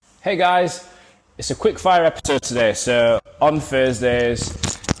Hey guys, it's a quick fire episode today. So on Thursdays,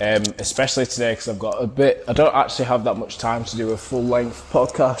 especially today because I don't actually have that much time to do a full length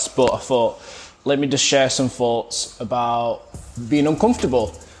podcast, but I thought, let me just share some thoughts about being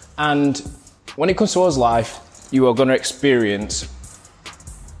uncomfortable. And when it comes towards life, you are going to experience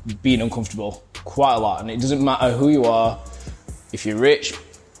being uncomfortable quite a lot. And it doesn't matter who you are, if you're rich,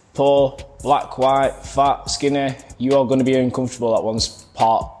 poor, black, white, fat, skinny, you are going to be uncomfortable at one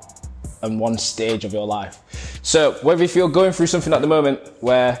part and one stage of your life. So whether if you're going through something at the moment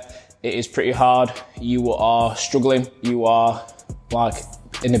where it is pretty hard, you are struggling, you are like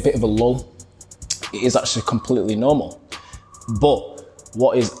in a bit of a lull, it is actually completely normal. But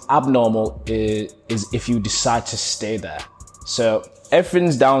what is abnormal is if you decide to stay there. So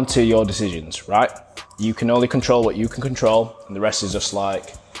everything's down to your decisions, right? You can only control what you can control, and the rest is just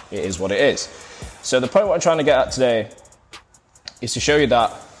like, it is what it is. So the point what I'm trying to get at today is to show you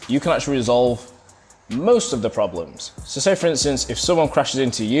that you can actually resolve most of the problems. So say for instance, if someone crashes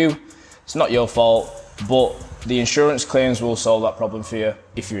into you, it's not your fault, but the insurance claims will solve that problem for you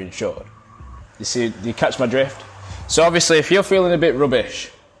if you're insured. You see, do you catch my drift? So obviously if you're feeling a bit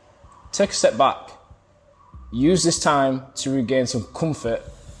rubbish, take a step back. Use this time to regain some comfort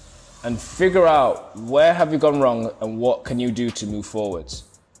and figure out where have you gone wrong and what can you do to move forwards.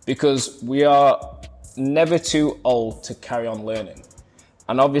 Because we are never too old to carry on learning.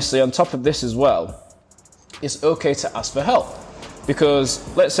 And obviously on top of this as well, it's okay to ask for help. Because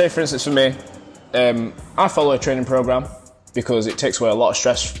let's say for instance for me, I follow a training program because it takes away a lot of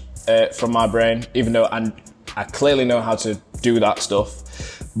stress from my brain, even though I clearly know how to do that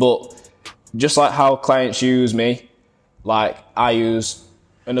stuff. But just like how clients use me, like I use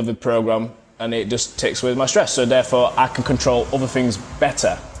another program and it just takes away my stress. So therefore I can control other things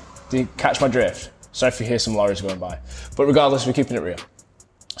better. Do you catch my drift? Sorry if you hear some lorries going by. But regardless, we're keeping it real.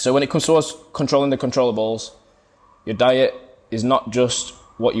 So when it comes towards controlling the controllables, your diet is not just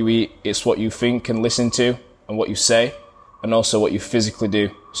what you eat, it's what you think and listen to and what you say, and also what you physically do.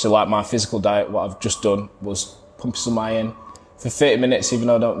 So like my physical diet, what I've just done was pump some iron for 30 minutes, even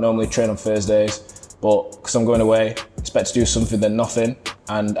though I don't normally train on Thursdays, but because I'm going away, expect to do something than nothing,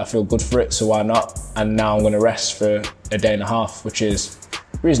 and I feel good for it, so why not? And now I'm going to rest for a day and a half, which is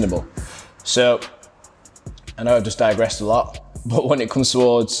reasonable. So I know I've just digressed a lot, but when it comes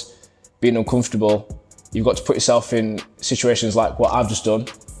towards being uncomfortable, you've got to put yourself in situations like what I've just done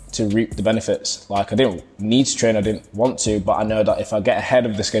to reap the benefits. Like I didn't need to train, I didn't want to, but I know that if I get ahead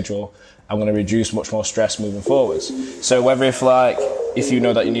of the schedule, I'm going to reduce much more stress moving forwards. So whether if you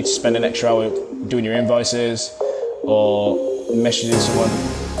know that you need to spend an extra hour doing your invoices or messaging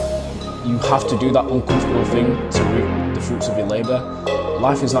someone, you have to do that uncomfortable thing to reap the fruits of your labour.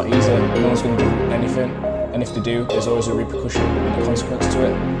 Life is not easy, no one's going to do anything. And if they do, there's always a repercussion and a consequence to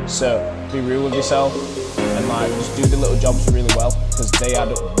it. So be real with yourself and just do the little jobs really well because they add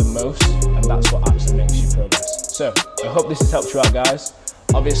up the most and that's what actually makes you progress. So I hope this has helped you out, guys.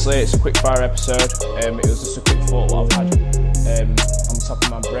 Obviously it's a quick fire episode. It was just a quick thought what I've had on top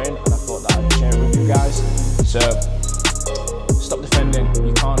of my brain and I thought that I'd share it with you guys. So stop defending.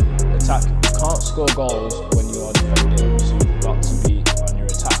 You can't attack. You can't score goals when you are defending. So you've got to be on your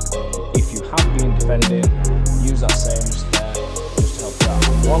attack. If you have been defending, use that same there just to help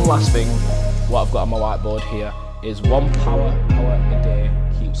you out. One last thing, what I've got on my whiteboard here is 1 power hour a day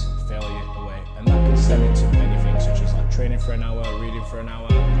keeps failure away. And that can stem into many things such as like training for an hour, reading for an hour.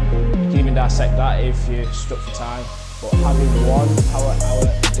 You can even dissect that if you're stuck for time. But having 1 power hour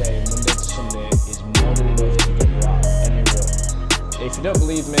a day, Monday to Sunday, is more than enough to get you out of any rut. If you don't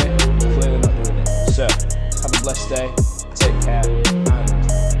believe me, you're clearly not doing it. So, have a blessed day, take care.